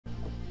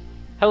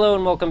Hello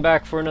and welcome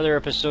back for another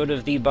episode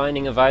of the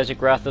Binding of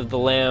Isaac Wrath of the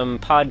Lamb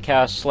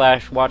podcast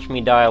slash Watch Me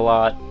Die a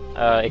Lot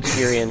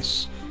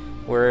experience,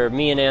 where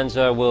me and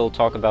Anza will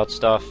talk about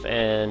stuff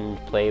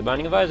and play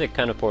Binding of Isaac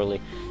kind of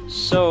poorly.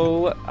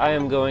 So, I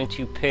am going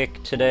to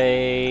pick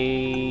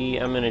today...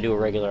 I'm going to do a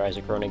regular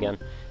Isaac run again.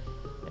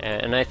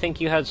 And I think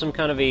you had some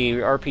kind of a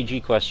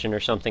RPG question or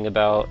something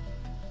about...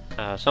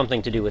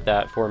 something to do with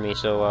that for me,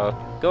 so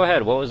go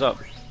ahead, what was up?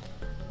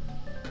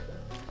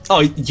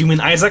 Oh, you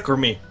mean Isaac or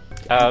me?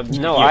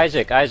 No, you.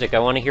 Isaac, I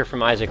want to hear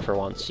from Isaac for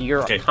once.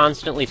 You're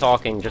constantly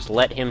talking, just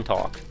let him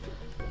talk.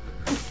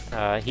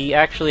 He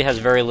actually has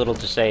very little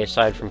to say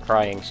aside from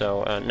crying,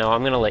 so no,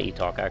 I'm gonna let you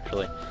talk,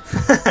 actually.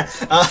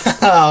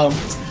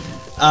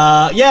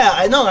 Yeah,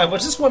 I know, I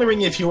was just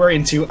wondering if you were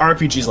into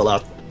RPGs a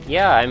lot.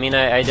 Yeah, I mean,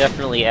 I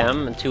definitely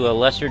am, to a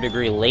lesser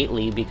degree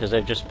lately, because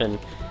I've just been,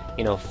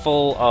 you know,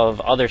 full of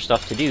other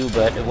stuff to do,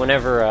 but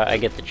whenever I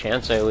get the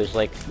chance, I always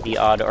like the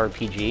odd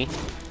RPG.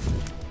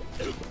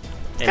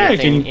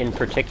 Anything in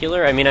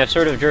particular? I mean, I've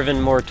sort of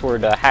driven more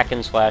toward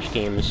hack-and-slash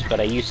games,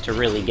 but I used to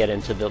really get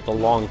into the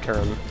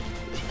long-term,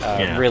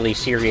 really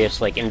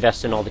serious, like,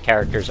 invest in all the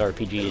characters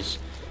RPGs.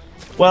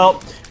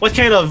 Well, what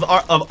kind of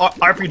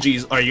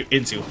RPGs are you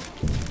into?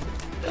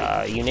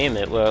 You name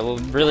it. Well,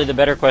 really the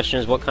better question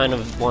is what kind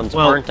of ones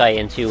aren't I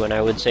into, and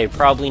I would say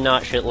probably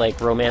not shit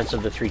like Romance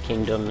of the Three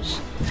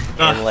Kingdoms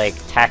and, like,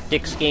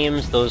 tactics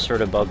games. Those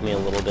sort of bug me a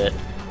little bit.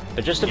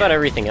 But just about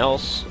everything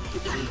else...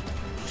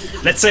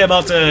 Let's say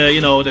about, you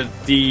know,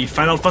 the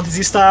Final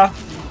Fantasy style?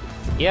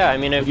 Yeah, I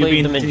mean, I've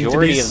played the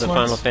majority of the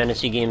Final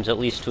Fantasy games, at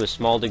least to a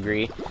small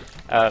degree.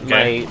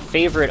 My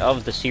favorite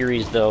of the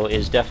series, though,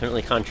 is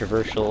definitely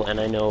controversial, and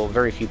I know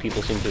very few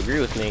people seem to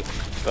agree with me,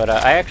 but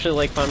I actually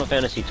like Final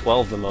Fantasy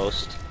 12 the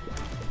most.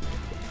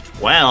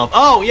 12?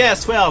 Oh,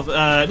 yes, 12.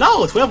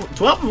 No,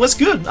 12 was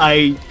good.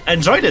 I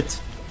enjoyed it.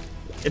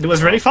 It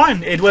was really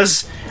fun. It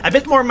was a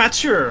bit more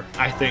mature,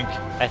 I think.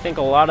 I think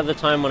a lot of the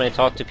time when I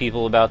talk to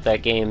people about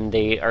that game,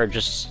 they are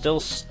just still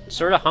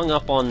sort of hung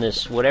up on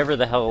this whatever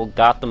the hell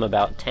got them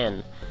about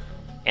 10.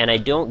 And I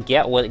don't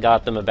get what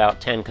got them about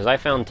 10, because I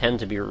found 10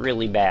 to be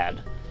really bad.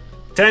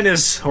 10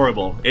 is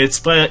horrible. It's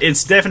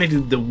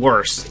definitely the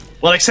worst.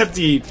 Well, except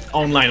the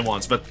online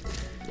ones, but...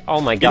 Oh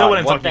my god, you know what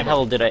I'm what talking the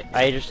hell about. did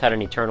I just had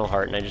an Eternal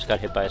Heart, and I just got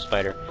hit by a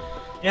spider.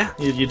 Yeah,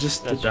 you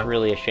just... That's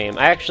really a shame.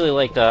 I actually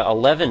liked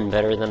 11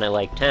 better than I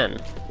liked 10.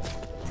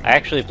 I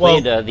actually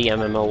played the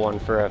MMO one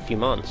for a few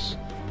months.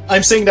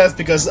 I'm saying that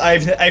because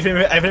I've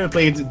never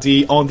played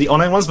the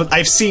online ones, but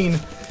I've seen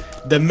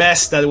the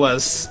mess that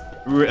was,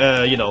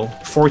 you know,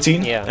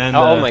 14. Yeah. And,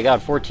 oh my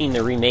god, 14!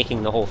 They're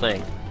remaking the whole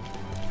thing.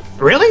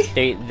 Really?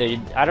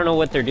 They I don't know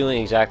what they're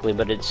doing exactly,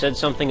 but it said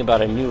something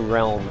about a new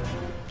realm.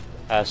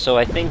 So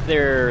I think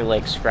they're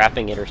like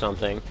scrapping it or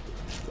something.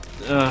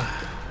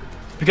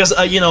 Because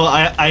you know,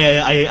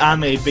 I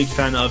am a big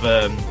fan of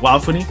WoW.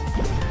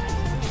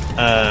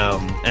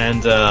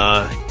 And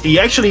he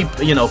actually,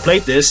 you know,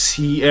 played this.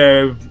 He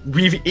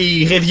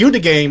reviewed the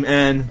game,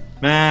 and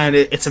man,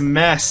 it's a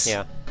mess.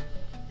 Yeah,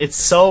 it's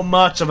so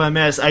much of a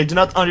mess. I do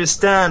not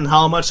understand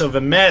how much of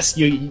a mess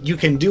you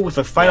can do with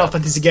a Final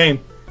Fantasy game.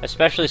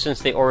 Especially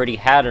since they already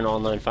had an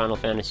online Final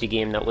Fantasy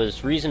game that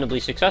was reasonably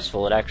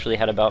successful. It actually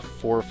had about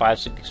 4 or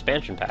 5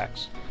 expansion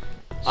packs.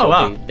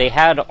 So they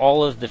had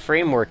all of the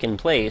framework in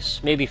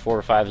place. Maybe 4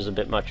 or 5 is a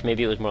bit much.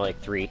 Maybe it was more like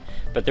 3.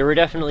 But there were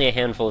definitely a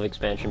handful of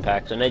expansion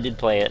packs, and I did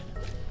play it.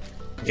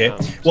 Okay.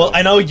 Well,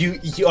 I know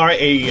you are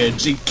a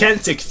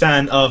gigantic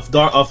fan of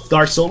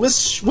Dark Souls,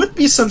 which would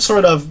be some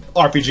sort of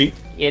RPG.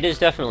 It is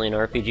definitely an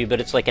RPG, but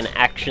it's like an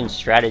action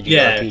strategy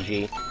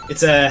RPG.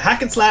 It's a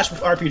hack and slash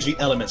with RPG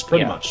elements,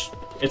 pretty much.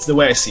 It's the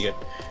way I see it.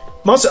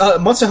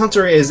 Monster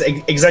Hunter is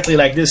exactly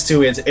like this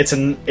too. It's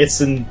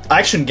an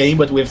action game,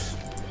 but with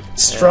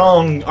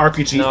strong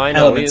RPG No, I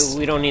know. elements.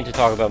 We don't need to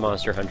talk about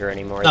Monster Hunter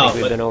anymore. No, I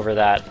think we've been over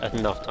that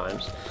enough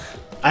times.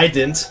 I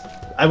didn't.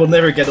 I will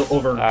never get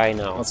over I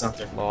know. Monster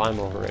Hunter. Well, I'm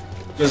over it.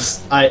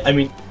 Because, I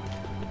mean,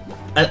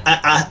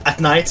 at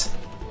night,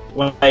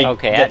 when I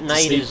at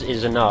night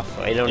is enough.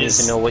 I don't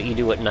even know what you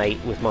do at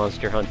night with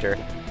Monster Hunter.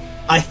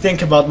 I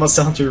think about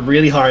Monster Hunter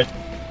really hard.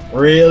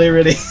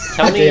 Really.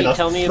 Tell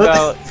me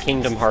about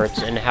Kingdom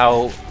Hearts and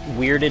how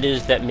weird it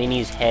is that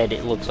Minnie's head,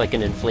 it looks like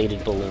an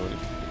inflated balloon.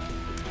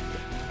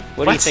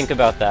 What do you think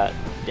about that?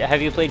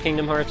 Have you played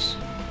Kingdom Hearts?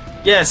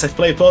 Yes, I've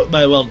played both.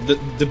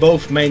 The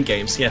both main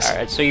games. Yes. All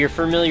right, so you're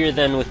familiar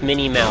then with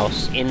Minnie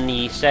Mouse in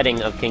the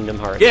setting of Kingdom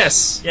Hearts.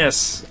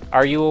 Yes.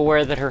 Are you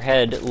aware that her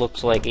head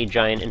looks like a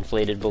giant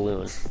inflated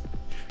balloon?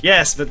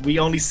 Yes, but we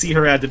only see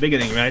her at the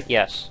beginning, right?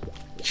 Yes.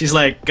 She's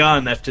like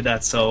gone after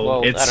that,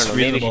 so it's I don't know.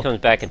 reasonable. Maybe she comes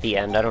back at the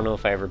end. I don't know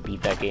if I ever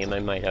beat that game. I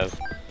might have.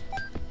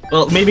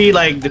 Well, maybe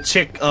like the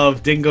chick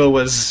of Dingo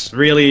was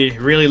really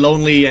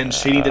lonely and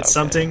she needed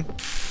something.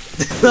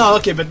 No,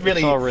 okay, but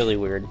really... It's all really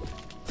weird.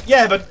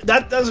 Yeah, but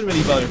that doesn't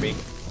really bother me.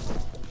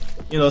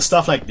 You know,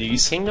 stuff like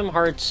these. Kingdom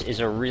Hearts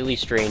is a really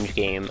strange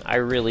game. I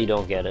really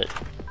don't get it.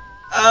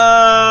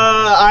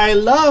 I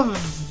love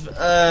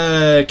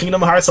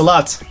Kingdom Hearts a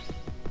lot.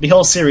 The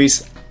whole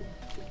series.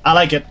 I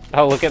like it.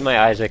 Oh, look at my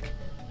Isaac.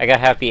 I got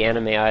happy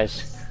anime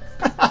eyes.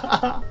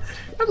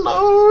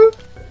 Hello!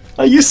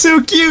 Oh, you're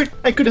so cute!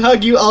 I could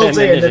hug you all And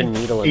day then and there's a then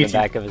needle in eat the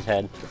back of his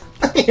head.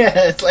 you.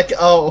 Yeah, it's like,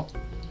 oh.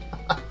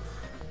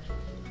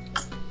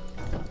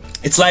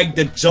 It's like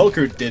the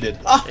Joker did it.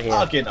 Oh,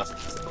 Yeah. okay,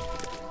 enough.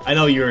 I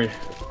know you're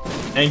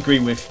angry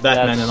with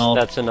Batman and all.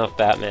 That's enough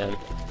Batman.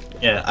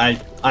 Yeah,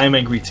 I'm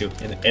angry too.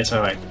 It's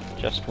alright.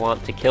 Just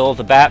want to kill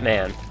the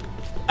Batman.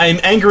 I'm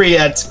angry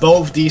at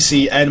both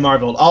DC and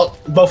Marvel.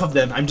 Both of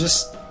them. I'm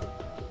just...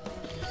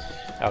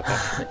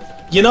 Okay.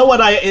 You know what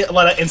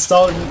I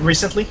installed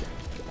recently?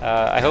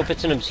 I hope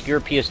it's an obscure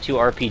PS2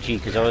 RPG,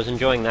 because I was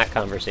enjoying that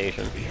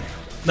conversation.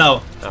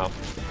 No. Oh.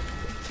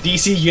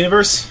 DC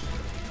Universe?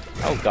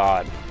 Oh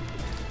god.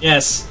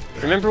 Yes.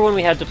 Remember when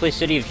we had to play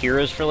City of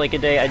Heroes for like a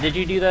day? Did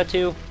you do that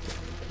too?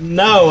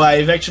 No,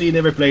 I've actually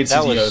never played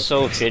That City was of...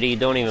 so shitty,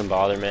 don't even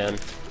bother, man.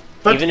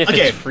 But, Even if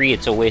okay. it's free,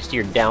 it's a waste of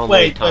your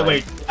download time.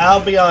 Wait.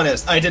 I'll be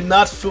honest. I did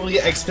not fully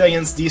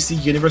experience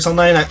DC Universe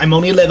Online. I'm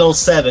only level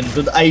 7,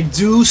 but I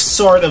do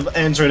sort of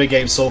enjoy the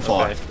game so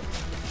far. Okay.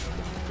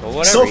 Well,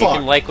 whatever, So you far.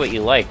 can like what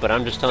you like, but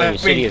I'm just telling you, I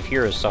City mean- of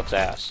Heroes sucks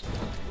ass.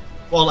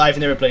 Well, I've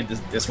never played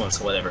this one,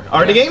 so whatever.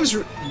 Are the games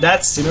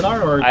that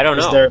similar, or I don't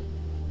is know. there...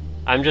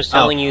 I'm just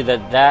telling you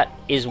that that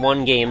is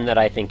one game that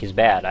I think is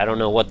bad. I don't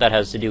know what that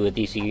has to do with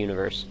DC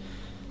Universe.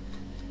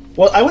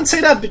 Well, I wouldn't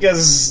say that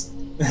because,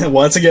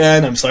 once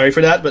again, I'm sorry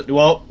for that, but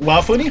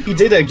Wafuni, he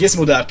did a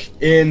Gizmo duck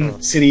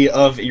in City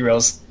of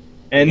Heroes.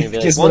 And You'd be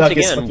like, Gizmo once duck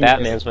is again, fucking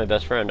Batman's my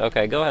best friend.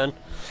 Okay, go ahead.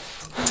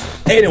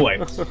 Anyway,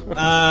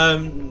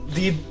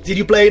 did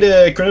you play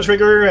the Chrono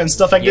Trigger and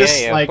stuff like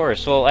this? Yeah, Like, of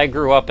course. Well, I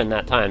grew up in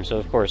that time, so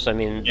of course, I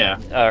mean, Yeah.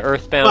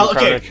 Earthbound, Well, okay.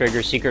 Chrono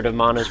Trigger, Secret of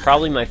Mana is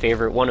probably my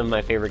favorite, one of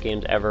my favorite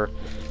games ever.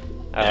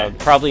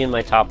 Probably in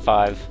my top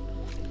 5.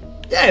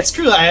 Yeah, it's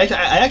true. I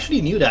actually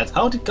knew that.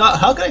 How could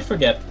I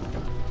forget?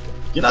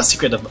 You're not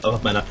Secret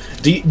of Mana.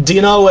 Do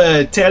you know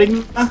Terra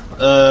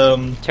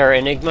Enigma? Terra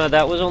Enigma,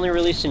 that was only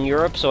released in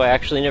Europe, so I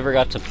actually never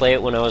got to play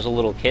it when I was a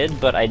little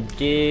kid, but I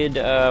did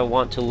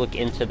want to look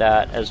into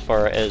that as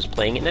far as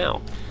playing it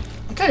now.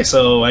 Okay,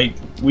 so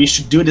we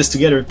should do this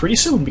together pretty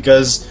soon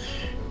because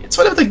it's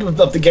one of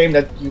the game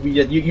that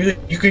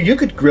you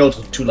could grow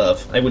to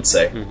love. I would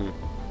say.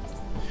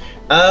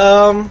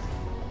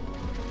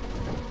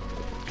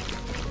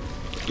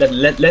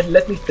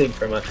 Let me think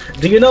for a moment.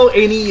 Do you know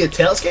any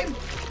Tales game?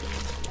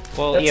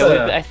 Well, That's,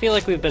 yeah, I feel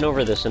like we've been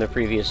over this in a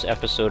previous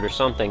episode or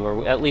something,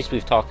 or at least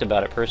we've talked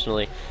about it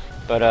personally.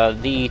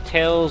 But the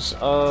Tales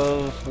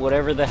of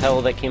whatever the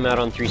hell that came out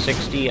on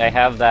 360, I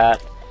have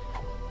that.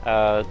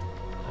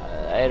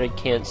 I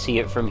can't see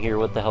it from here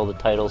what the hell the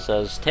title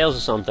says. Tales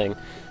of something.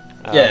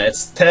 Yeah,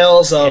 it's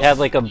Tales of... It had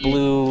like a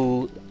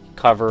blue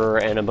cover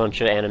and a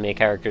bunch of anime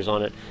characters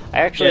on it. I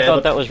actually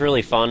thought that was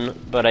really fun,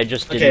 but I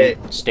just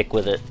didn't stick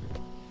with it.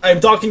 I'm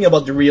talking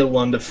about the real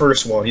one, the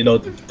first one. You know,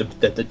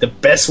 the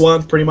best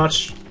one, pretty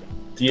much.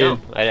 Do you? No,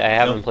 I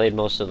haven't played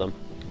most of them.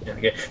 Yeah,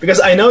 okay. Because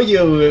I know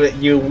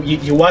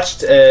you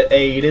watched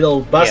a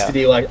little buzz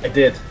video I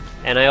did.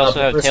 And I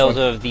also have Tales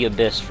one. of the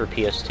Abyss for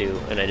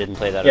PS2, and I didn't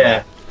play that Yeah.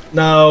 at all.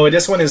 No,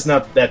 this one is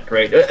not that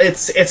great.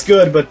 It's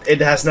good, but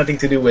it has nothing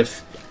to do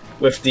with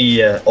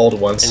the old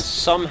ones. And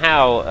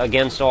somehow,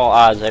 against all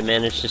odds, I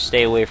managed to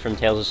stay away from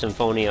Tales of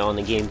Symphonia on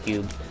the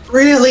GameCube.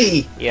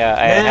 Really? Yeah,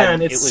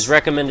 Man, it was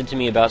recommended to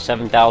me about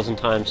 7,000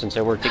 times since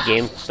I worked at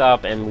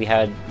GameStop, and we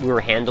were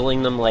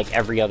handling them like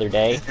every other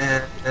day,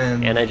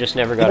 and I just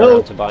never got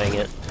around to buying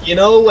it. You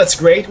know what's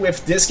great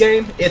with this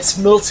game? It's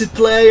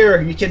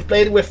multiplayer. You can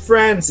play it with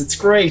friends. It's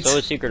great. So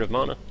is Secret of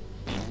Mana.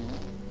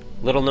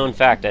 Little known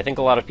fact, I think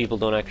a lot of people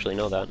don't actually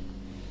know that.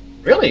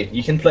 Really?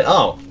 You can play...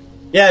 Oh.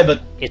 Yeah,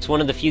 but... It's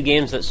one of the few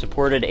games that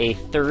supported a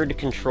third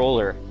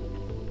controller.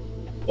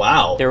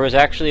 Wow. There was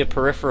actually a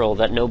peripheral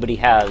that nobody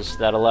has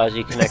that allows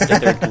you to connect a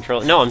third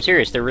controller. No, I'm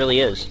serious, there really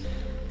is.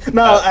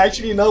 No, I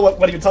actually know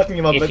what you're talking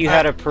about. If but you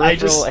had a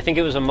peripheral, I think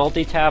it was a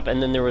multi-tap,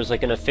 and then there was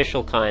like an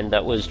official kind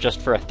that was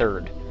just for a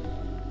third.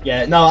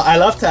 Yeah, no, I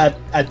love that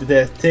at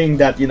the thing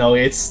that, you know,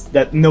 it's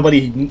that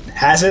nobody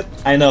has it.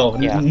 I know,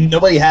 Yeah.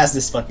 Nobody has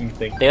this fucking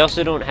thing. They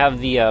also don't have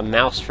the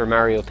mouse for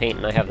Mario Paint,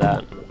 and I have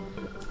that.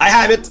 I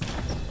have it!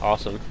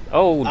 Awesome.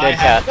 Oh, dead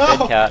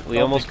cat. We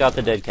almost got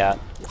the dead cat.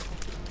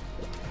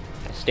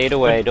 I stayed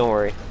away, don't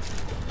worry.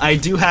 I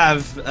do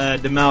have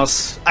the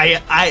mouse. I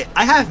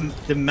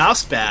have the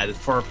mouse pad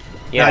for...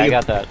 Yeah, I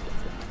got that.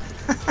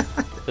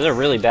 This is a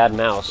really bad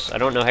mouse. I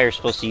don't know how you're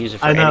supposed to use it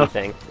for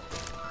anything.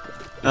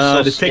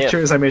 So the stiff.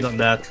 pictures I made on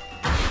that.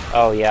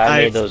 Oh yeah,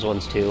 I made those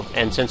ones too.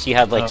 And since you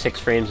had like 6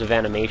 frames of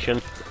animation,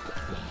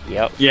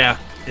 yep. Yeah,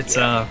 it's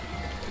a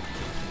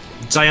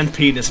giant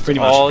penis,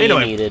 pretty much. All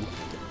Anyway. you needed.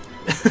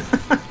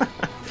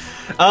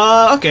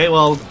 Okay,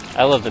 well...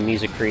 I love the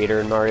music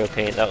creator in Mario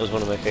Paint. That was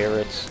one of my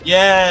favorites.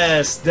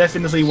 Yes,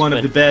 definitely one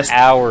of the best.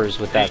 Hours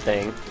with that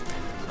thing.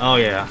 Oh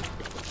yeah.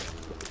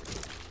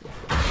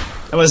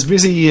 I was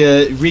busy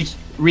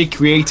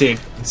recreating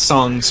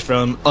songs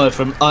from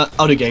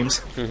other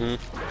games.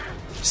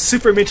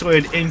 Super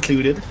Metroid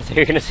included.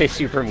 You're gonna say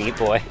Super Meat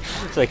Boy.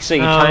 It's like, so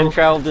you time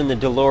traveled in the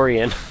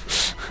DeLorean.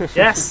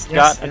 Yes,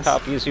 Got a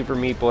copy of Super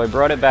Meat Boy,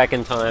 brought it back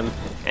in time,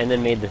 and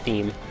then made the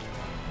theme.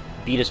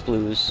 Beatus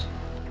Blues.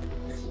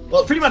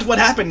 Well, pretty much what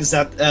happened is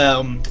that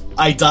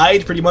I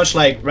died pretty much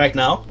like right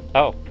now.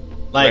 Oh.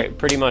 Like Right,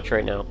 pretty much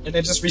right now. And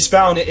it just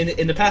respawned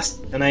in the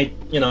past, and I,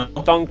 you know,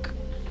 Thunk.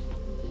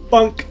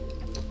 bunk,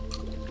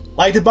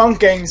 like the bunk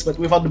games, but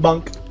without the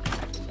bunk.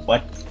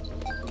 What?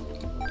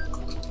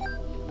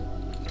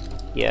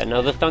 Yeah,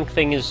 no, the thunk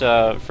thing is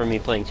from me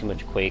playing too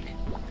much Quake.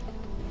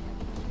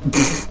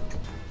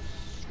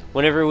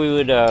 Whenever we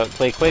would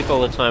play Quake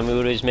all the time, we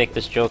would always make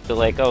this joke that,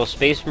 like, oh,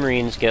 Space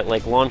Marines get,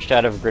 like, launched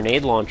out of a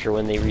grenade launcher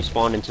when they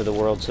respawn into the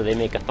world, so they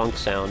make a thunk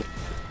sound.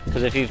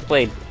 Because if you've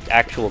played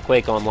actual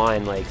Quake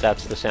online, like,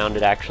 that's the sound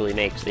it actually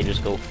makes. They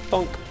just go,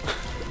 thunk.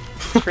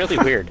 It's really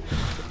weird.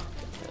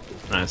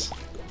 Nice.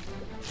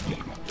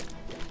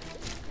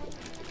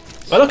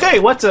 Well, okay,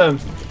 what,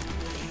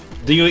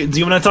 do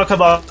you want to talk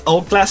about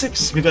old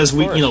classics? Because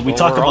we, you know, we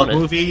talked about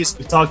movies,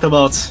 we talked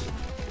about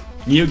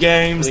new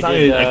games, We now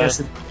did, I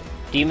guess...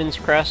 Demon's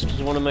Crest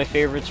is one of my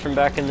favorites from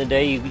back in the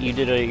day. You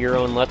did your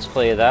own Let's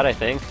Play of that, I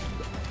think.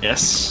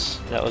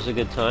 Yes. That was a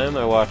good time.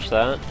 I watched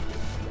that.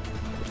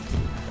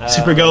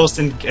 Super Ghost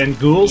and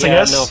Ghouls, yeah, I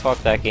guess? No, fuck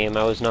that game.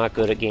 I was not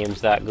good at games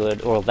that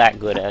good, or that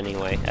good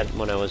anyway,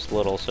 when I was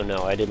little, so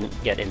no, I didn't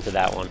get into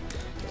that one.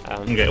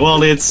 Okay,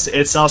 well,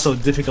 it's also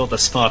difficult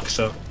as fuck,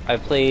 so... I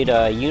played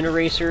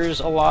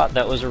Uniracers a lot.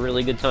 That was a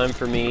really good time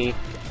for me.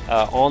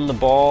 On the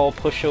Ball,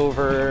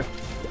 Pushover.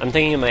 I'm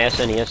thinking of my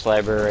SNES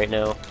library right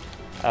now.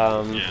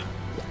 Yeah.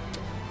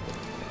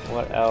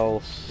 What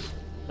else?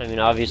 I mean,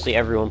 obviously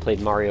everyone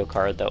played Mario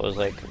Kart. That was,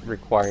 like,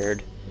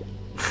 required.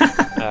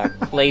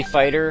 Clay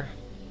Fighter.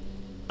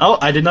 Oh,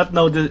 I did not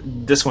know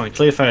this one,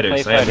 Clay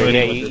Fighters. Clay Fighter,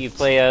 yeah, you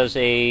play as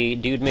a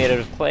dude made out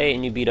of clay,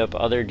 and you beat up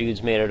other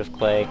dudes made out of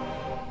clay.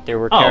 There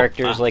were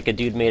characters like a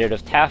dude made out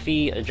of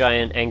taffy, a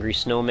giant angry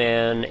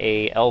snowman,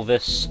 a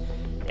Elvis,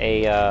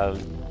 a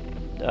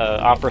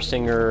opera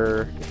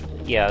singer.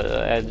 Yeah,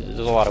 there's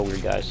a lot of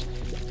weird guys.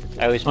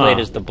 I always played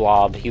as the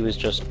Blob. He was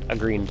just a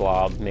green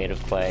blob made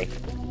of clay.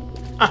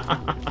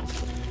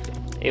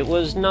 It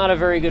was not a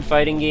very good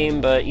fighting game,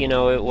 but, you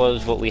know, it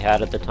was what we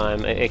had at the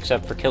time,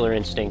 except for Killer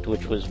Instinct,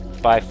 which was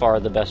by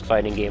far the best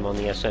fighting game on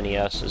the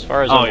SNES, as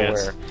far as I'm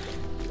aware.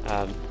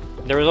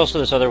 There was also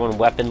this other one,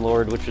 Weapon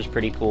Lord, which was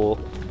pretty cool,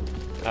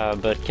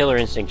 but Killer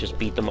Instinct just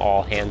beat them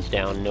all, hands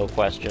down, no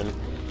question.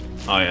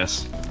 Oh,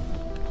 yes.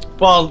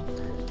 Well,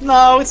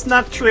 no, it's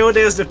not true.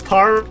 There's the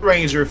Power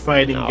Ranger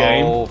fighting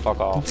game. Oh, fuck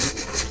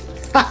off.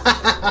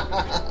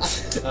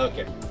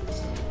 Okay.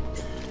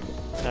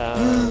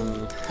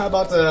 How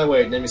about,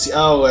 wait, let me see.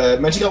 Oh,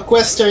 Magical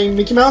Quest starring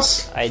Mickey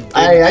Mouse? I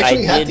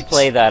did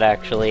play that,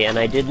 actually, and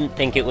I didn't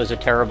think it was a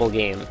terrible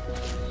game.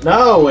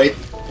 No, wait,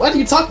 what are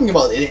you talking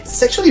about?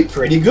 It's actually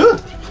pretty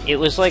good. It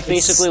was like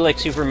basically like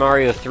Super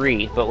Mario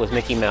 3, but with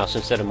Mickey Mouse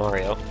instead of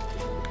Mario.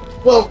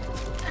 Well,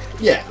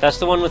 yeah. That's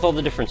the one with all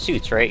the different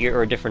suits, right?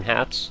 Or different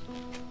hats?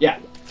 Yeah.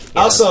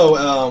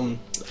 Also,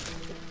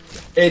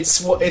 it's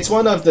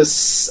one of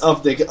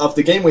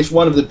the game with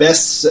one of the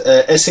best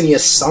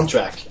SNES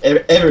soundtrack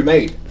ever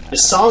made. The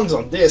songs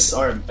on this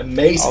are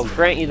amazing. I'll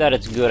grant you that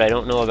it's good. I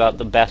don't know about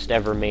the best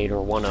ever made or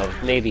one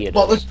of. Maybe it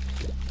is.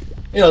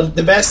 You know,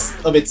 the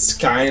best of its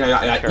kind.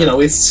 Sure. You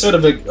know, it's sort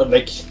of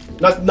like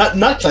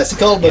not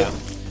classical, but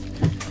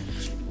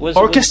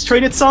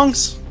orchestrated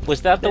songs.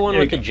 Was that the one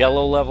with the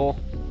Jello level?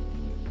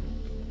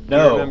 No.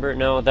 Do you remember?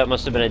 No, that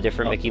must have been a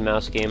different Mickey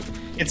Mouse game.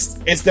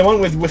 It's the one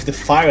with the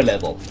fire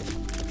level.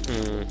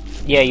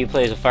 Yeah, you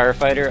play as a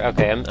firefighter?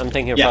 Okay, I'm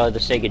thinking of probably the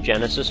Sega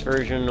Genesis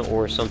version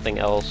or something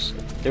else.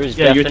 There was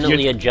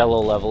definitely a Jello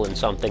level in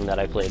something that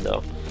I played,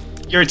 though.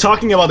 You're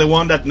talking about the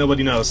one that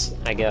nobody knows.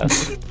 I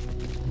guess.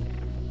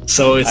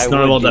 So it's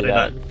not about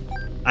that.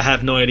 I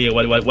have no idea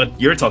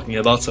what you're talking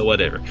about, so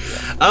whatever.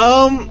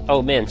 Yeah.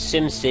 Oh man,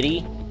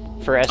 SimCity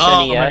for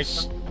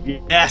SNES.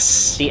 Oh,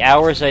 yes. The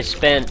hours I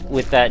spent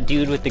with that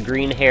dude with the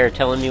green hair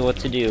telling me what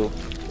to do.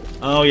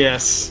 Oh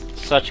yes.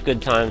 Such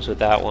good times with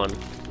that one.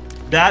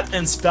 That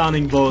and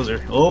Spawning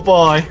Bowser. Oh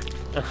boy.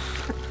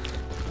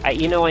 I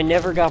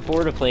never got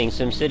bored of playing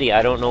SimCity.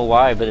 I don't know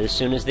why, but as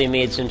soon as they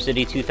made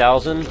SimCity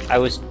 2000, I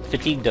was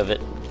fatigued of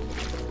it.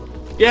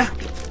 Yeah.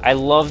 I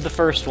loved the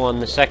first one.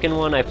 The second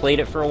one, I played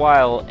it for a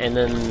while, and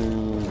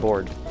then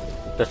bored.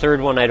 The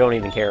third one, I don't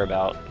even care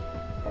about.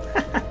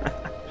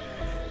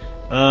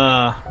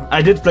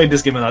 I did play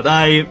this game a lot.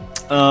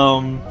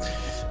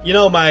 You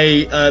know,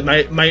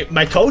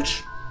 my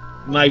coach,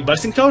 my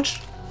boxing coach,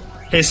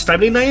 his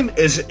family name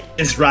is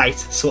Wright,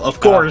 so of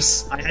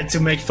course I had to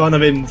make fun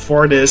of him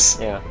for this.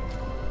 Yeah.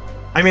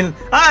 I mean,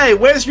 hi,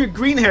 where's your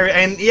green hair?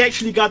 And he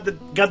actually got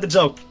the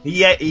joke.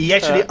 He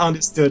actually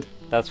understood.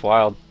 That's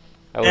wild.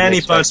 And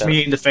he punched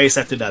me in the face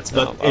after that.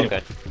 But anyway.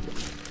 Okay.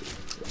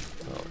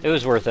 Well, it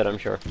was worth it, I'm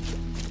sure.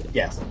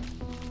 Yes.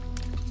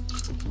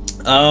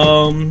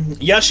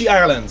 Yoshi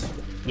Ireland.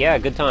 Yeah,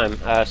 good time.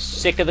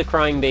 Sick of the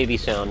crying baby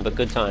sound, but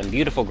good time.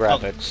 Beautiful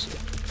graphics.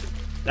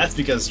 That's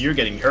because you're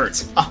getting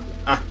hurt.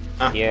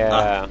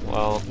 Yeah,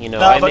 well, you know,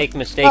 No, I but- make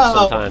mistakes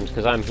sometimes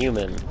because I'm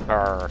human.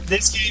 Arr.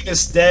 This game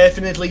is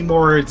definitely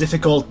more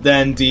difficult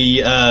than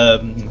the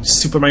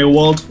Super Mario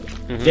World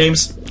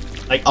games,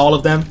 like all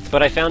of them.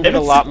 But I found it a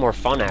lot more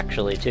fun,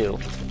 actually, too.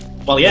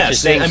 Well, Which yes, is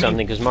saying I mean,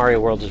 something, because Mario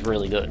World is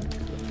really good.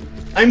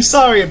 I'm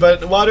sorry,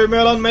 but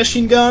Watermelon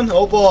Machine Gun?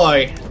 Oh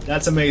boy,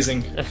 that's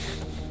amazing.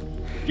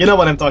 You know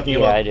what I'm talking Yeah,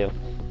 about. I do.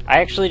 I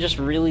actually just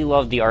really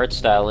loved the art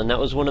style, and that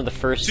was one of the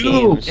first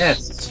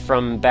games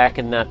from back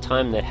in that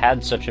time that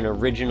had such an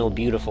original,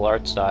 beautiful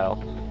art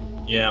style.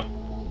 Yeah.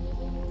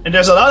 And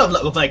there's a lot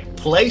of like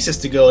places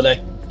to go,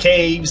 like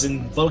caves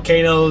and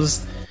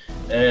volcanoes.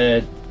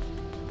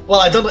 Well,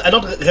 I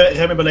don't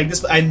remember like this,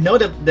 but I know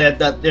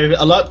that there are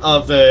a lot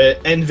of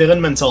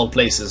environmental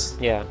places.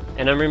 Yeah,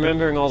 and I'm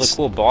remembering all the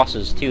cool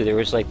bosses too. There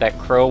was like that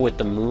crow with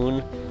the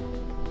moon.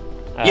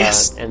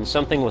 Yes. And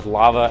something with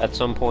lava at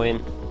some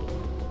point.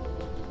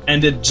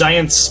 And the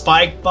giant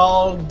spike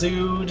ball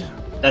dude.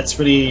 That's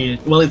pretty.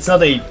 Well, it's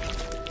not a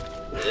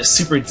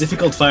super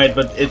difficult fight,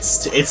 but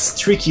it's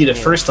tricky the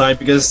first time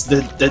because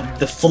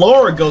the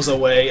floor goes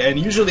away, and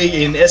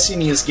usually in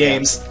SNES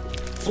games,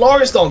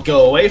 floors don't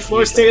go away,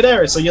 floors stay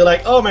there. So you're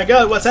like, oh my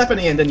god, what's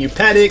happening? And then you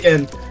panic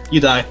and you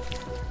die.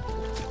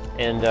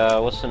 And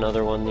what's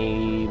another one?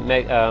 The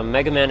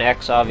Mega Man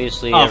X,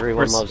 obviously, Oh,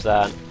 everyone loves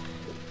that.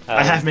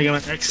 I have Mega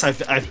Man X.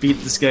 I've beat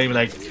this game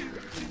like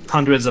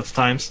hundreds of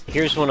times.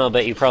 Here's one I'll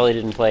bet you probably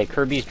didn't play: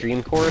 Kirby's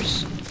Dream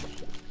Course.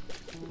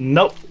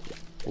 Nope.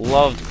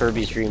 Loved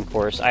Kirby's Dream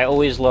Course. I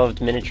always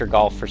loved miniature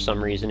golf for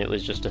some reason. It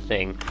was just a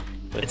thing.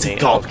 It's a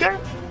golf game?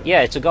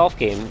 Yeah, it's a golf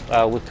game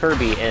with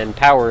Kirby and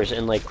powers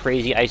and like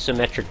crazy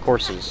isometric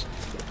courses.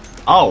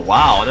 Oh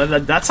wow,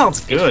 that sounds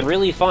good. It's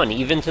really fun.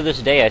 Even to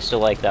this day, I still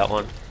like that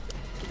one.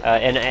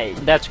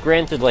 That's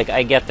granted, like,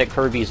 I get that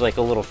Kirby's, like,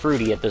 a little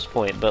fruity at this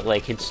point, but,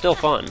 like, it's still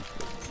fun.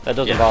 That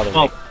doesn't bother me.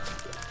 Well,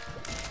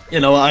 you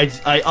know,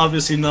 I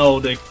obviously know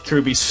the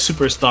Kirby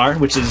Superstar,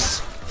 which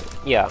is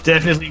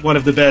definitely one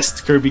of the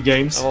best Kirby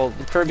games. Well,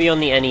 Kirby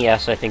on the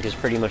NES, I think, is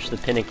pretty much the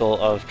pinnacle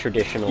of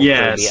traditional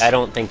Kirby. I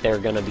don't think they're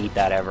gonna beat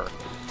that ever.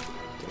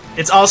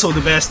 It's also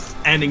the best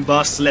ending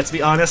boss, let's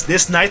be honest.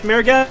 This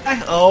Nightmare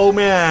guy, oh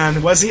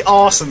man, was he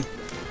awesome.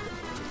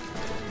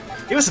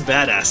 He was a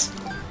badass.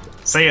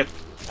 Say it.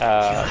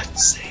 God,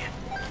 say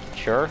it.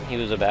 Sure, he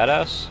was a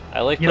badass.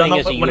 I like playing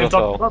as a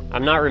UFO.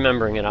 I'm not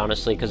remembering it,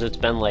 honestly, because it's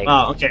been like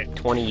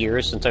 20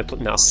 years since I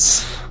played. No.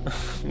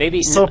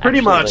 Maybe so pretty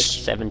actually, much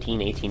like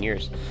 17, 18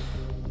 years.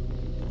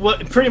 Well,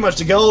 pretty much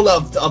the goal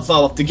of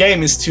the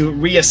game is to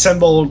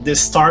reassemble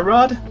this Star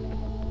Rod.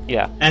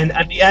 Yeah. And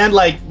at the end,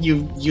 like,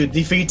 you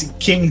defeat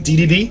King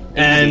DDD,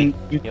 and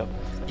you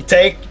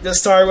take the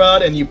Star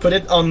Rod and you put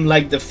it on,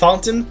 like, the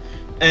fountain,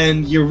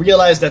 and you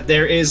realize that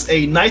there is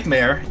a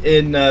nightmare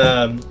in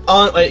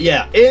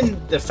in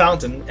the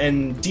fountain,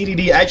 and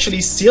DDD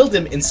actually sealed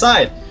him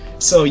inside.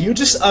 So you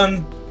just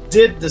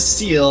undid the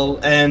seal,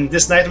 and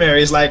this nightmare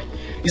is like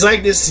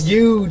this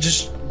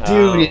huge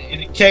dude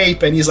in a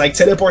cape, and he's like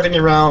teleporting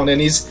around,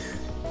 and he's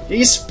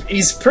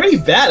pretty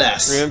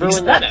badass. Remember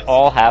when that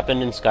all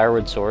happened in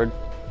Skyward Sword?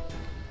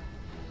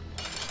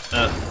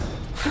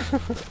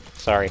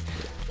 Sorry.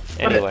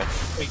 Anyway.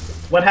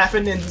 What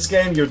happened in this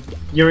game?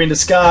 You're in the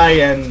sky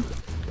and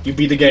you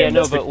beat the game.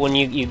 Yeah, no, but when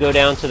you go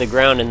down to the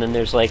ground and then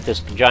there's like this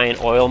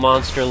giant oil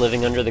monster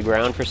living under the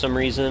ground for some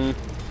reason.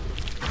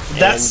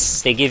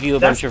 They give you a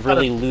bunch of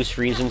really loose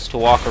reasons to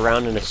walk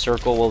around in a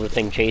circle while the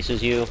thing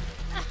chases you,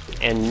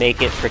 and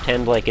make it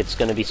pretend like it's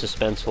going to be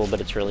suspenseful,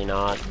 but it's really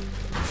not.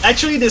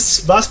 Actually,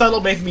 this boss battle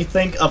made me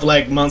think of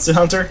like Monster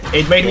Hunter.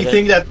 It made me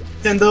think that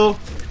Nintendo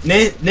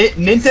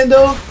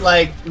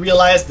like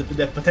realized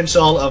the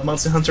potential of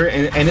Monster Hunter,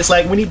 and it's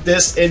like, we need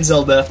this in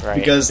Zelda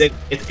because it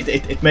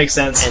makes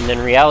sense. And then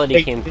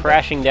reality came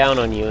crashing down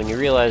on you, and you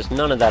realized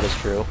none of that is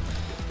true.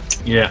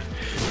 Yeah,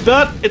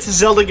 but it's a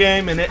Zelda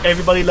game, and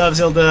everybody loves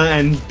Zelda,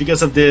 and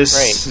because of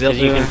this, because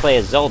you can play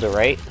as Zelda,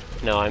 right?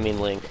 No, I mean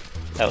Link.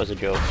 That was a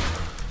joke.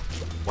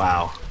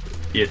 Wow.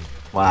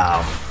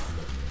 Wow.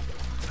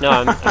 No,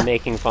 I'm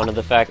making fun of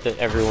the fact that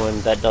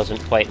everyone that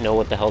doesn't quite know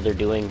what the hell they're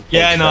doing.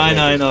 Yeah,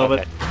 I know,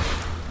 but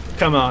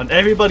come on,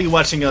 everybody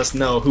watching us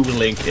know who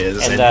Link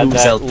is, and who that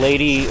Zelda.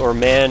 Lady or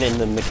man in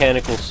the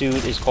mechanical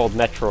suit is called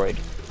Metroid.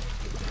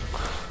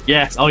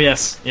 Yes, oh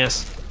yes.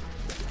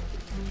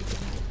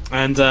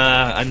 And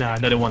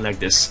another one like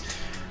this.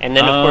 And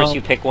then of course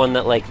you pick one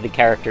that like the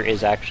character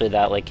is actually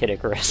that, like Kid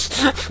Icarus.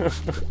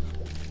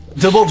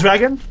 Double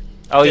Dragon?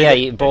 Oh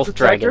yeah, both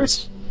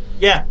dragons.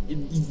 Yeah,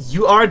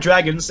 you are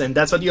dragons, and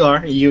that's what you are.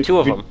 Two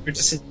of them.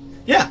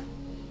 Yeah.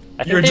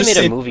 I think they made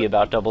a movie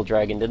about Double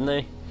Dragon, didn't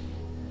they?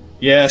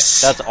 Yes.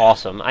 That's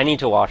awesome. I need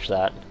to watch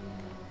that.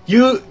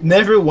 You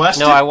never watched it?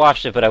 No, I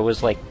watched it, but I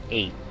was like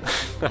 8.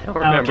 I don't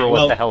remember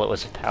what the hell it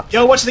was about.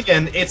 Yo, watch it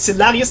again. It's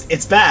hilarious.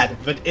 It's bad,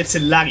 but it's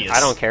hilarious. I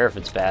don't care if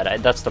it's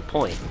bad. That's the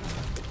point.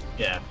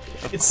 Yeah.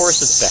 Of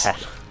course it's bad.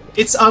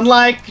 It's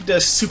unlike the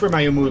Super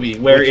Mario movie,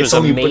 where it's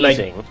only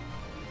amazing. Like,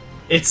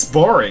 it's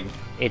boring.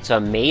 It's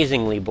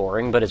amazingly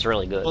boring, but it's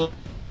really good. Well,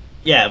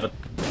 yeah, but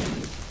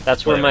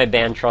That's where Whatever. my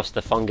band Trust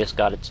the Fungus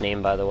got its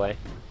name, by the way.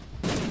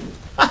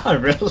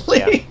 Really?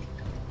 Yeah.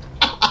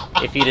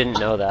 If you didn't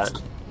know that.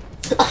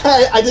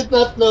 I did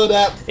not know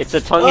that. It's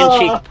a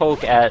tongue-in-cheek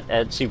poke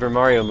at Super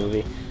Mario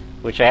movie,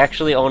 which I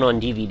actually own on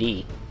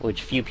DVD,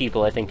 which few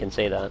people I think can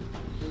say that.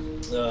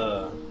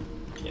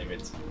 Damn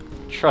it.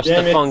 Trust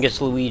Damn the it.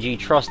 fungus, Luigi,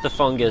 trust the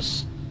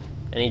fungus.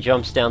 And he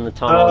jumps down the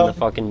tunnel and the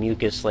fucking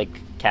mucus, like,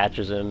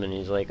 catches him, and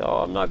he's like, oh,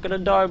 I'm not gonna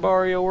die,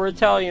 Mario, we're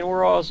Italian,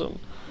 we're awesome.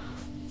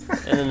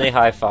 And then they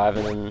high-five,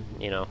 and then,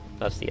 you know,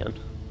 that's the end.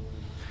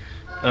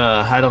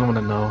 I don't want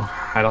to know.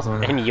 I don't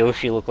want to know. And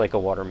Yoshi looked like a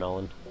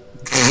watermelon.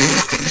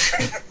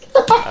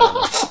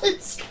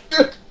 It's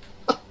good.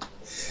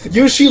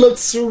 Yoshi looked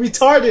so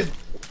retarded.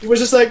 He was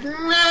just like.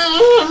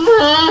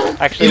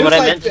 Actually, He what looked I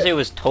like meant to say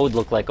was Toad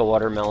looked like a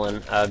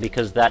watermelon,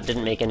 because that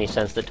didn't make any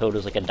sense that Toad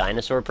was like a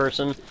dinosaur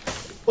person.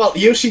 Well,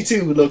 Yoshi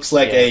too looks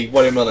like Yeah. a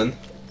watermelon.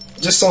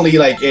 Just only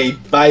like a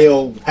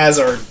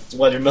biohazard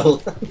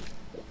watermelon.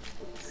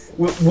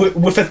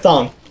 with a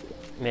tongue.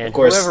 Man, Of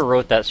course. whoever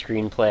wrote that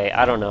screenplay,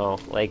 I don't know.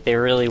 Like, they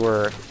really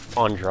were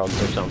on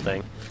drugs or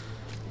something.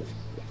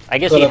 I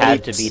guess he But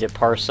had to it's- be to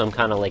parse some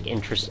kind of, like,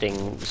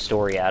 interesting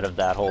story out of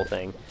that whole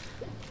thing.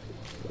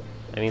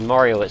 I mean,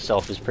 Mario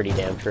itself is pretty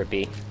damn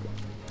trippy.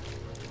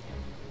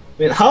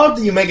 I mean, how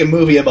do you make a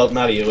movie about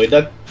Mario?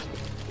 That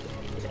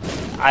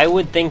I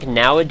would think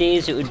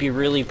nowadays it would be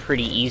really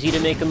pretty easy to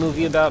make a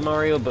movie about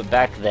Mario, but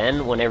back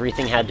then, when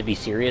everything had to be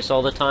serious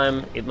all the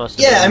time, it must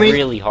have Yeah, been I mean-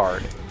 really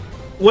hard.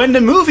 when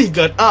the movie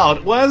got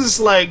out, was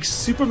like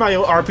Super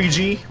Mario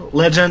RPG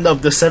Legend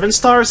of the Seven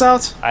Stars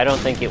out? I don't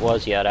think it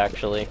was yet,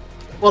 actually.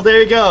 Well,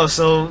 there you go.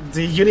 So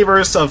the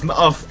universe of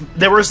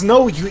there was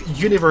no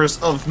universe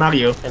of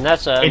Mario. And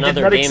that's did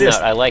another not game exist.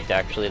 that I liked,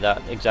 actually,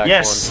 that exact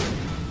Yes,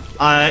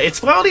 one. it's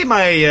probably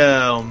my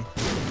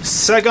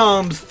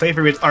second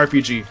favorite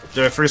RPG.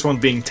 The first one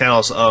being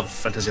Tales of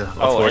Fantasia,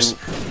 of course.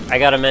 And I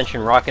gotta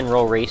mention Rock and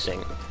Roll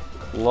Racing.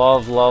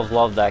 Love, love,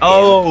 love that game.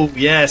 Oh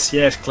yes,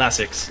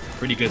 classics.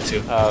 Pretty good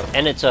too.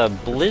 And it's a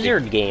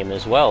Blizzard game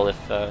as well, if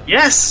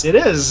Yes, it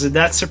is.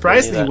 That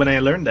surprised I knew me that. when I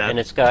learned that. and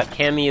it's got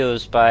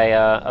cameos by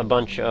a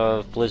bunch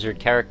of Blizzard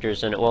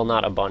characters in it. Well,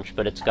 not a bunch,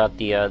 but it's got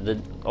the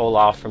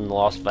Olaf from the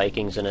Lost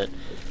Vikings in it.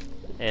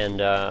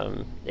 And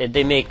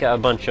they make a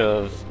bunch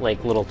of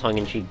like little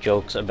tongue-in-cheek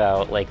jokes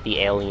about like the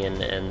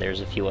alien, and there's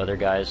a few other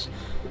guys.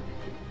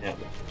 Yeah.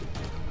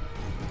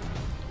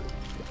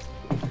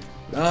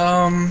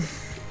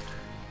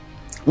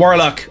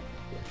 Warlock,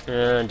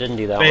 Didn't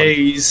do that one.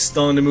 based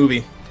on the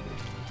movie.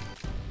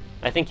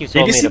 I think you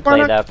told you me see to play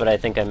Warlock? that, but I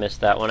think I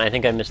missed that one. I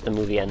think I missed the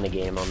movie and the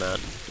game on that.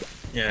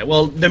 Yeah,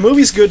 well, the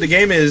movie's good. The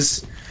game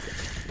is.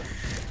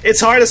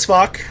 It's hard as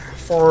fuck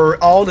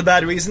for all the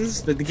bad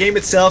reasons, but the game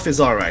itself is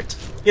alright.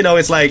 You know,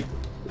 it's like.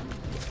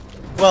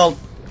 Well.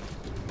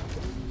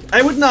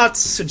 I would not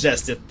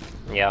suggest it.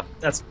 Yeah.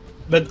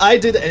 But I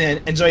did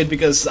enjoy it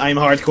because I'm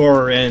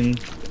hardcore and.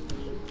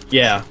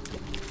 Yeah,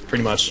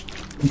 pretty much.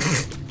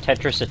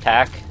 Tetris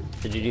Attack.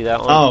 Did you do that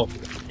one? Oh,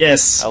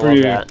 yes, I love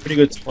pretty, that. pretty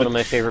good. One of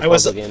my favorite I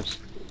was- puzzle games.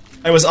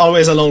 I was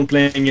always alone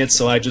playing it,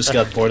 so I just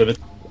got bored of it.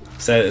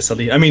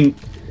 Sadly, I mean,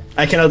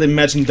 I cannot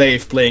imagine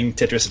Dave playing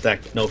Tetris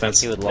Attack. No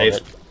offense, He would love Dave.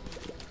 it.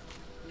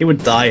 He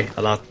would die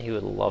a lot. He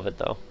would love it,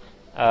 though.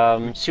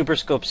 Super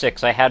Scope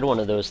 6. I had one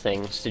of those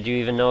things. Did you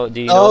even know?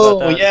 Do you know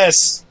about that?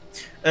 Yes,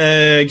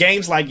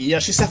 games like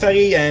Yoshi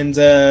Safari and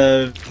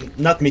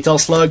not Metal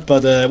Slug,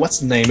 but what's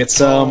the name?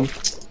 It's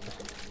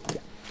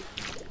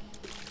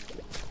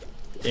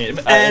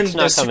It's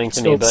not coming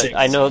to me, Super but Scope 6.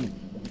 I know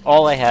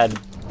all I had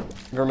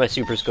for my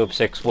Super Scope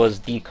 6 was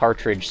the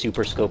cartridge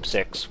Super Scope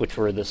 6, which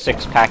were the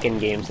 6 pack-in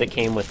games that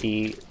came with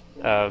the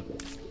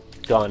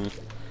gun.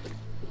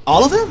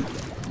 all of them.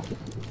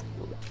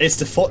 It's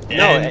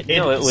the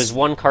No, it was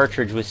one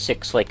cartridge with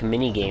 6 like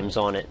mini games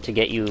on it to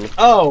get you.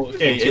 Oh,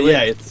 okay, into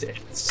yeah, it.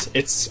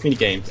 it's mini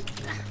games.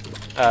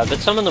 But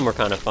some of them were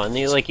kind of fun.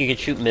 You could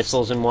shoot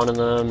missiles in one of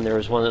them. There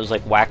was one that was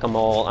like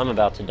whack-a-mole. I'm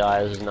about to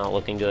die. This is not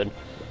looking good.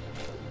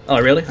 Oh,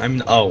 really?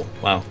 Oh,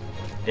 wow.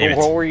 Damn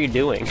What it. were you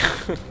doing?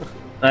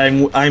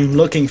 I'm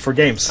looking for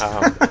games.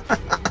 Oh.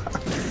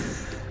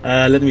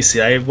 Let me see.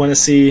 I want to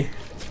see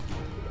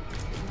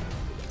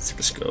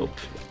Super Scope.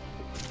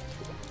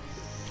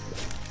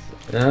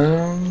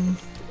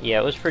 Yeah,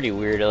 it was pretty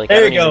weird. Like, There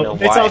I don't you even go. know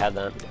It's why I all- had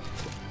that.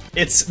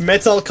 It's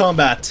Metal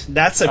Combat.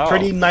 That's a Oh.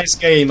 pretty nice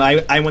game.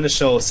 I want to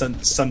show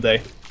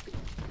someday.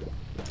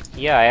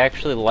 Yeah, I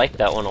actually liked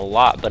that one a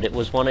lot, but it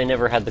was one I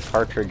never had the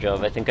cartridge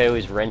of. I think I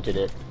always rented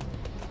it.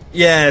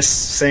 Yes,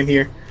 same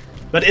here.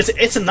 But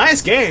it's a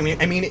nice game.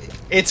 I mean,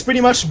 it's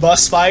pretty much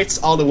boss fights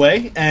all the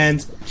way,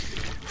 and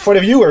for the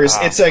viewers,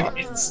 Ah, it's a fuck.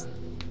 it's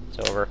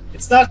It's over.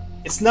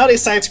 it's not a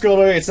side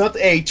scroller. It's not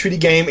a 3D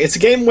game. It's a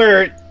game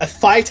where a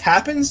fight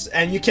happens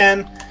and you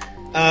can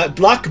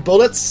block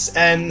bullets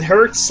and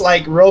hurts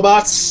like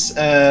robots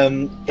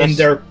in That's-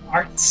 their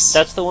parts.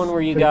 That's the one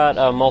where you got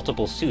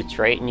multiple suits,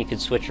 right? And you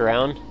could switch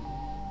around?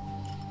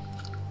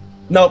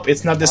 Nope,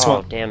 it's not this Oh,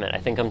 one. damn it. I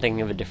think I'm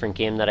thinking of a different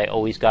game that I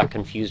always got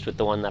confused with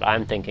the one that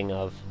I'm thinking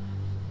of.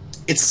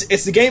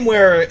 it's the game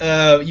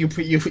where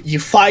you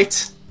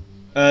fight,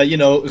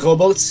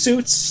 robot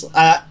suits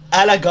a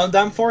la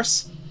Gundam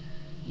Force.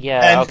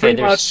 Yeah, And okay, pretty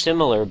they're much-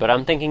 similar, but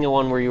I'm thinking of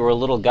one where you were a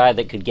little guy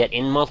that could get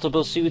in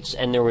multiple suits,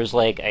 and there was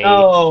like a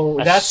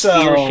that's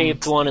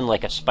spear-shaped one and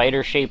like a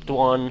spider-shaped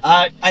one,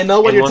 I know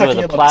what and you're one talking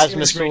with a about. This game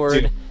plasma is great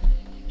sword. too.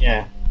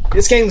 Yeah,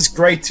 this game is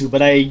great too,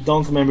 but I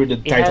don't remember the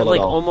It title had like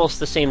at all. almost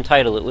the same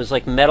title. It was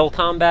like Metal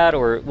Combat,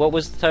 or what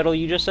was the title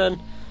you just said?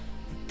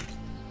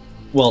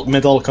 Well,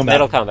 Metal Combat.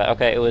 Metal Combat.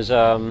 Okay, it was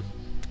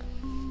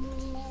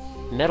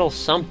Metal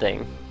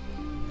something.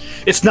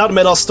 It's not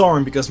Metal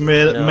Storm because No,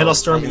 Metal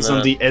Storm wasn't is on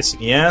that. the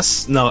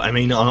SNES. No, I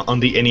mean on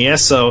the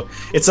NES. So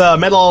it's a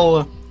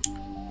Metal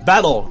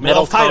Battle.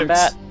 Metal Fighters.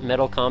 Combat.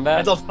 Metal Combat.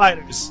 Metal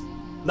Fighters.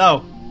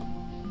 No,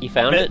 You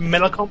found it?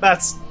 Metal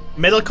Combats.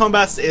 Metal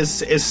Combats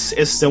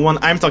is the one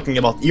I'm talking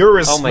about.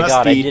 Yours Oh my must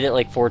god, I be did it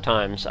like 4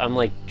 times. I'm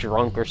like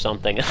drunk or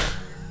something.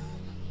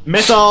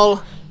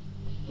 Metal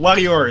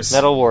Warriors.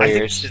 Metal I think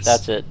Warriors. it's-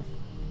 That's it.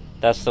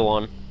 That's the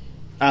one.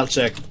 I'll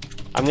check.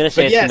 I'm gonna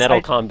say But it's yes, Metal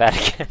I-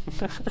 Combat again.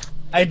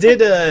 I did.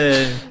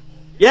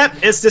 Yep,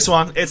 it's this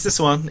one. It's this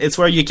one. It's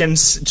where you can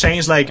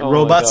change like Oh my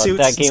robot God, suits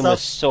that and game stuff.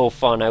 was so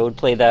fun. I would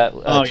play that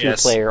Oh,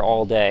 yes. 2-player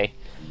all day.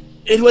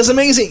 It was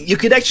amazing. You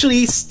could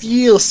actually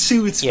steal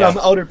suits Yeah. from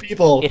other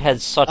people. It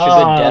had such a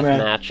Oh, good death man.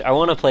 match. I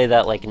want to play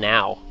that like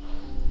now.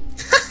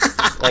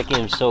 That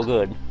game's so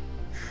good.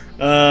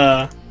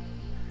 There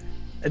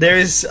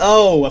is.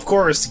 Oh, of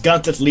course,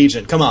 Gauntlet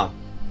Legion. Come on.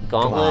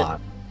 Gauntlet? Come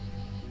on.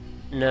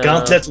 No.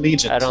 Gauntlet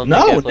Legion. I don't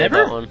No, think I played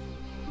never? that one.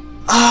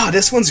 Ah,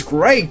 this one's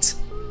great.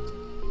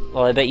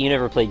 Well, I bet you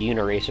never played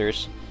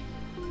Uniracers.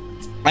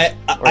 I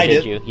Or I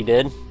did did. you? You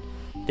did?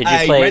 Did you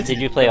I play rented did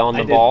you it, play but On I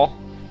the did. Ball?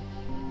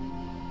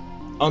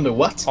 On the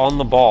what? On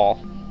the Ball.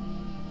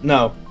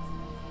 No.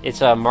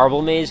 It's a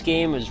marble maze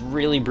game. It was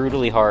really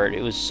brutally hard.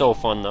 It was so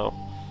fun though.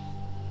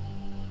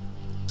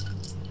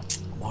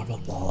 Marble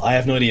Ball. I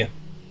have no idea.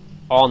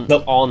 On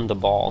Nope. on the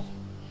ball.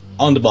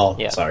 On the ball.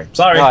 Yeah. Sorry.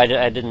 No, I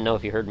didn't know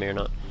if you heard me or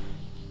not.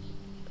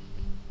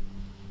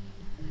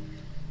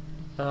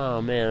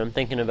 Oh man, I'm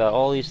thinking about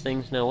all these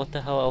things now. What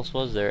the hell else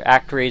was there?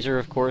 ActRaiser,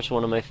 of course,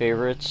 one of my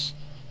favorites.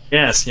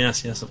 Yes,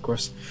 of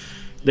course.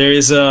 There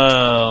is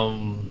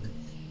Aladdin,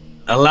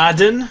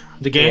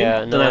 the game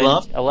Yeah, that I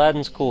love.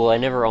 Aladdin's cool. I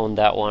never owned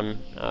that one.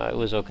 It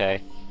was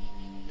okay.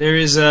 There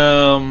is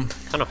Kind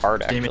of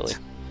hard, Damn it. actually.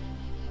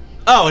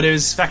 Oh,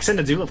 there's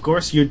Vaccinadu, of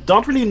course. You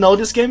don't really know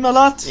this game a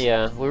lot.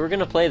 Yeah, we were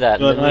gonna play that,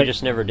 But and then we I-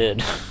 just never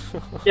did.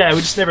 Yeah, we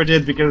just never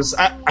did because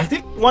I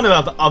think one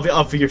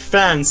of your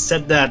fans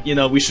said that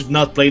we should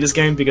not play this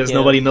game because Yeah.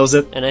 nobody knows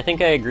it. And I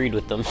think I agreed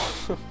with them.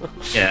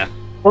 Yeah.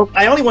 Well,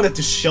 I only wanted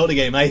to show the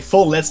game. My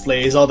full Let's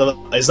Play is out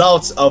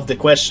of the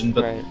question,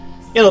 but Right.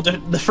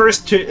 the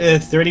first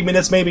 30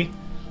 minutes maybe.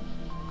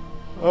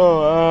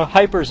 Oh,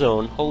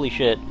 Hyperzone. Holy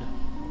shit.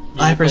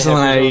 Did you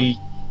play I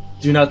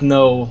do not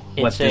know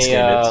what It's this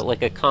game is.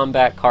 like a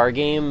combat car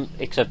game,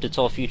 except it's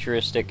all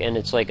futuristic, and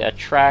it's like a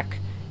track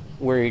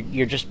where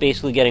you're just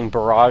basically getting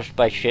barraged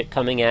by shit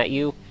coming at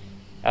you.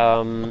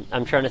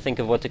 I'm trying to think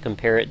of what to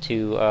compare it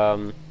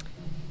to.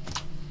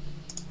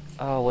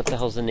 What the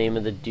hell's the name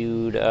of the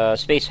dude?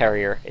 Space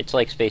Harrier. It's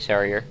like Space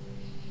Harrier,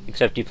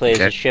 except you play as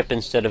a Okay. ship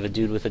instead of a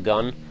dude with a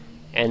gun.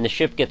 And the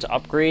ship gets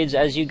upgrades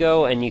as you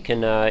go, and you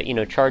can,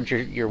 charge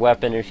your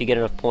weapon, and if you get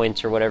enough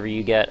points or whatever,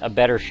 you get a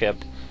better ship.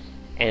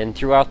 And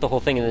throughout the whole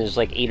thing, there's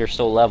like 8 or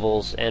so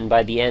levels, and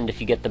by the end, if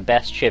you get the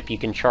best ship, you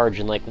can charge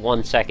in like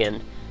 1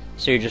 second.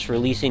 So you're just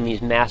releasing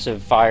these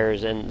massive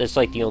fires, and that's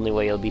like the only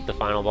way you'll beat the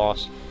final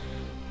boss.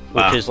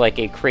 Which Wow. is like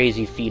a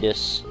crazy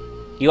fetus.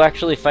 You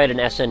actually fight an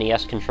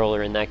SNES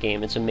controller in that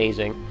game, it's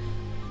amazing.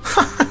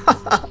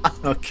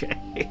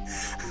 Okay.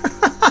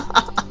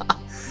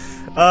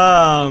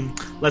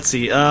 Let's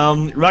see.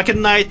 Rocket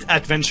Knight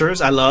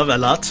Adventures, I love a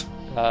lot.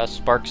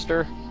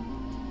 Sparkster?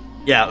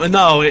 Yeah,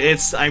 no,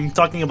 I'm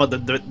talking about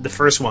the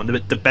first one,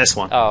 the best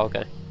one. Oh,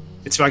 okay.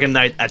 It's Rocket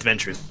Knight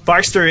Adventures.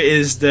 Sparkster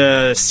is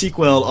the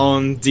sequel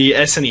on the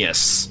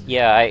SNES.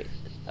 Yeah,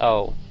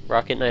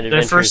 Rocket Knight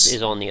Adventures first-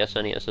 is on the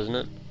SNES, isn't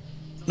it?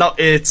 No,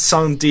 it's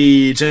on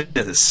the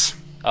Genesis.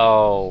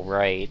 Oh,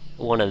 right.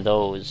 One of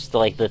those.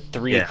 Like the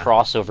 3 Yeah.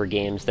 crossover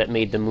games that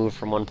made the move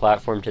from one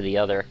platform to the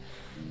other.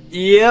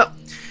 Yep.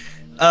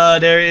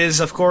 There is,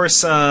 of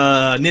course,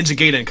 Ninja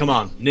Gaiden. Come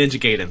on, Ninja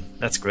Gaiden.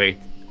 That's great.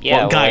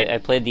 Yeah, Guy. I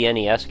played the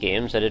NES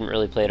games. I didn't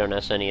really play it on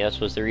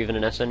SNES. Was there even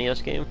an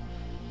SNES game?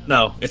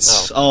 No,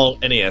 it's Oh. all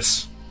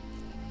NES.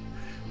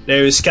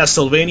 There is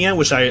Castlevania,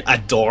 which I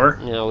adore.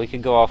 You know, we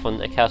could go off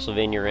on a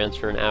Castlevania rants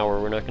for an hour.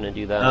 We're not going to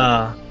do that.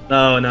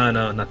 No,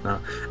 not now.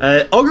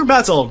 Ogre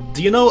Battle.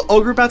 Do you know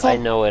Ogre Battle? I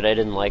know it. I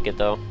didn't like it,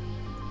 though.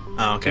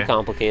 Oh, okay. Too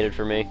complicated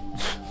for me.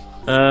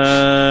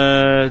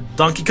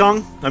 Donkey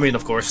Kong. I mean,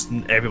 of course,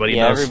 everybody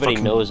Yeah, knows. everybody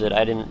fucking- knows it.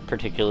 I didn't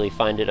particularly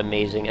find it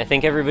amazing. I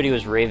think everybody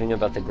was raving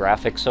about the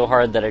graphics so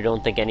hard that I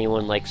don't think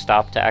anyone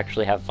stopped to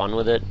actually have fun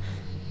with it.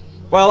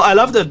 Well, I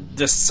love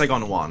the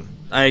second one.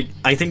 I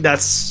think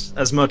that's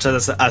as much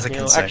as I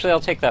can say. Actually, I'll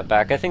take that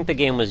back. I think the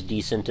game was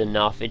decent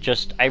enough.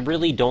 I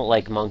really don't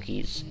like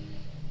monkeys.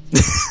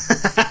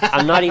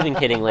 I'm not even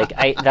kidding. Like,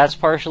 that's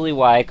partially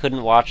why I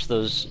couldn't watch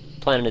those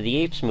Planet of the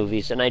Apes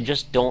movies, and I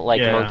just don't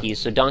like monkeys.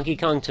 So Donkey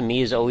Kong to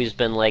me has always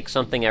been like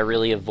something I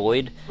really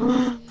avoid.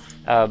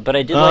 But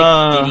I did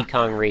like Diddy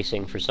Kong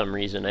Racing for some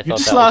reason. I thought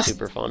that was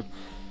super fun.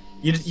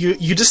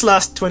 You just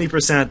lost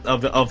 20%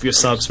 of your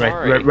subs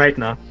right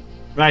now.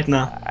 Right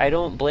now. I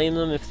don't blame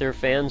them if they're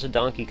fans of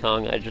Donkey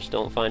Kong. I just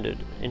don't find it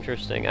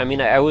interesting. I mean,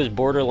 I was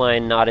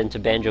borderline not into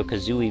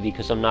Banjo-Kazooie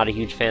because I'm not a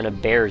huge fan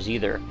of bears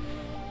either.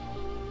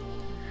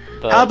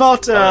 But, how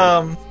about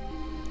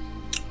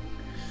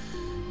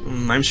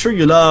I'm sure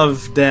you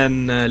love.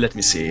 Then let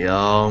me see.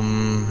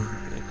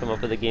 Come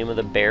up with a game with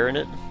a bear in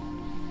it.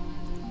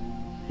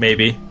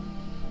 Maybe.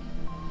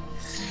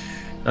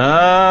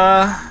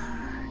 Damn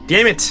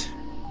it!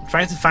 I'm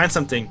trying to find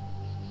something.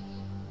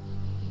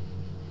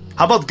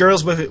 How about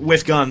girls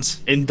with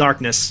guns in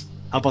darkness?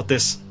 How about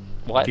this?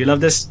 What? Do you love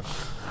this?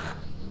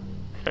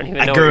 I don't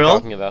even know what you're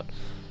talking about.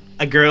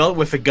 A girl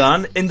with a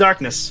gun in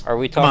darkness. Are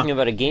we talking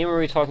about a game, or are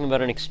we talking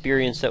about an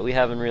experience that we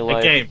have in real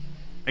life?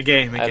 A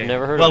game. I've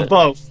never heard of it.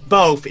 Well,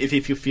 both,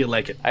 if you feel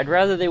like it. I'd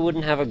rather they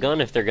wouldn't have a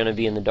gun if they're going to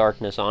be in the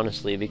darkness,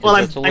 honestly, because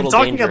that's a little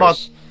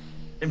dangerous.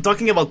 I'm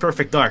talking about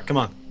Perfect Dark. Come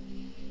on.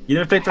 You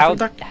never played Perfect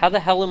Dark? How the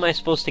hell am I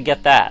supposed to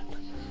get that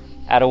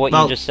out of what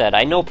you just said?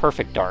 I know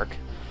Perfect Dark.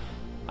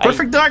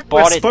 Perfect Dark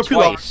bought was it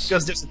popular twice.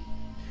 because there's...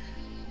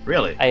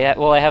 Really? I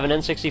have an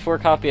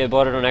N64 copy. I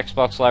bought it on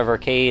Xbox Live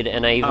Arcade,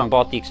 and I even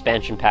bought the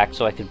expansion pack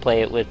so I could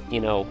play it with,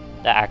 the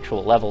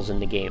actual levels in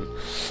the game.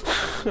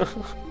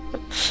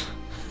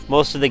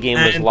 Most of the game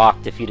was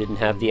locked if you didn't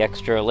have the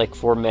extra,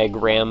 4 meg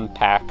RAM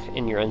pack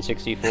in your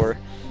N64.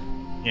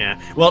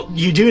 Yeah. Well,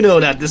 you do know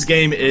that this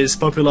game is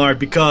popular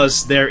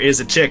because there is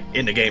a chick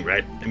in the game,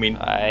 right? I mean,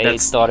 I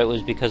thought it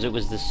was because it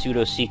was the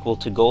pseudo-sequel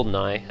to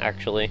GoldenEye,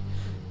 actually.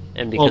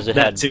 And because it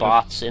had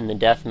bots in the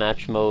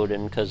deathmatch mode,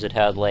 and because it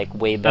had,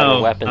 way better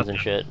weapons and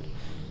shit.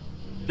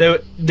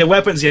 The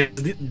weapons, yeah.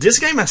 This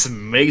game has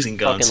amazing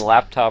guns. Fucking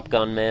laptop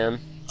gun, man.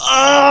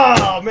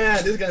 Oh,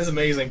 man, this gun is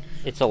amazing.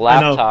 It's a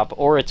laptop,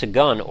 or it's a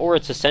gun, or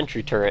it's a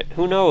sentry turret.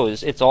 Who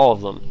knows? It's all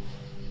of them.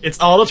 It's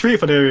all the three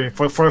for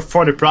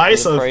the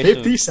price of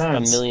 50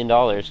 cents. $1 million,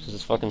 because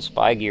it's fucking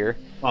spy gear.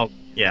 Well,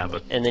 yeah,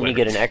 but... And then you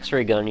get an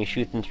X-ray gun, you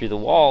shoot them through the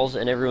walls,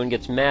 and everyone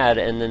gets mad,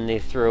 and then they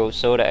throw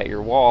soda at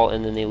your wall,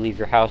 and then they leave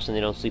your house, and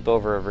they don't sleep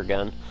over ever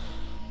again.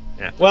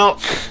 Yeah. Well,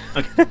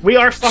 okay. We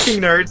are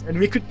fucking nerds, and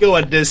we could go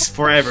at this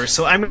forever.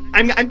 So I'm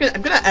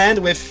gonna end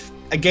with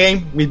a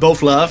game we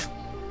both love.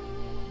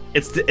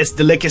 It's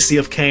the Legacy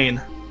of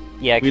Kain.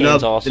 Yeah,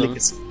 Kain's awesome.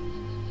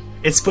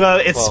 It's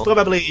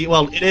probably,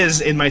 well, it is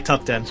in my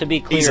top 10. To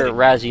be clear,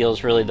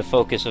 Raziel's really the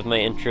focus of my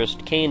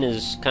interest. Kain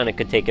is kind of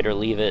could take it or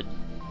leave it.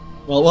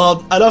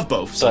 Well, I love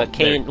both. So but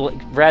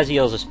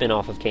Raziel's a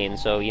spin-off of Kain,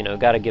 so,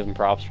 gotta give him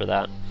props for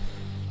that.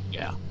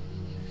 Yeah.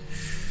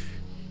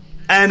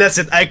 And that's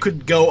it. I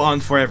could go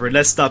on forever.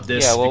 Let's stop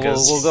this. Yeah, well,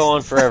 we'll go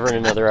on forever in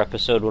another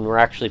episode when we're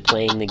actually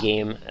playing the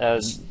game.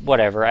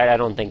 Whatever. I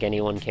don't think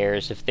anyone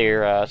cares. If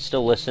they're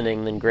still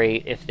listening, then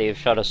great. If they've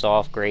shut us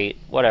off, great.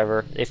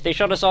 Whatever. If they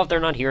shut us off, they're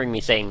not hearing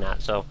me saying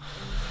that, so...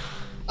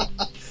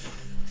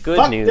 Good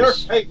Fuck news. their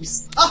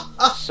face.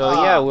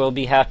 So yeah, we'll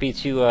be happy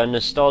to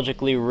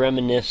nostalgically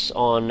reminisce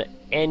on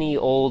any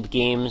old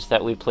games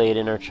that we played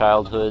in our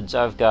childhoods.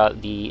 I've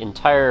got the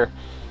entire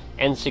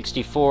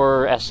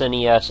N64,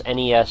 SNES,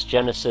 NES,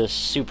 Genesis,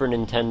 Super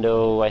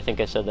Nintendo, I think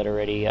I said that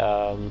already,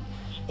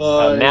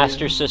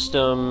 Master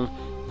System,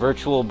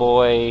 Virtual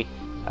Boy,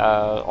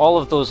 all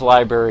of those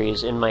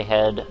libraries in my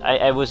head.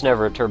 I was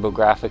never a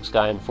TurboGrafx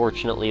guy,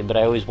 unfortunately, but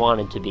I always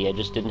wanted to be. I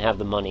just didn't have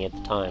the money at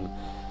the time.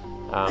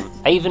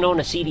 I even own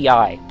a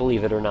CDI,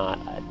 believe it or not.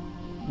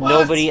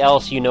 Nobody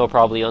else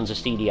probably owns a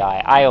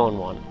CDI. I own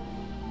one.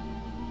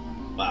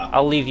 Wow.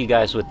 I'll leave you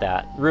guys with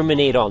that.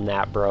 Ruminate on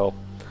that, bro.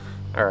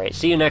 Alright,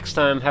 see you next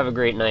time. Have a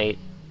great night.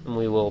 And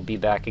we will be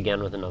back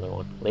again with another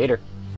one. Later.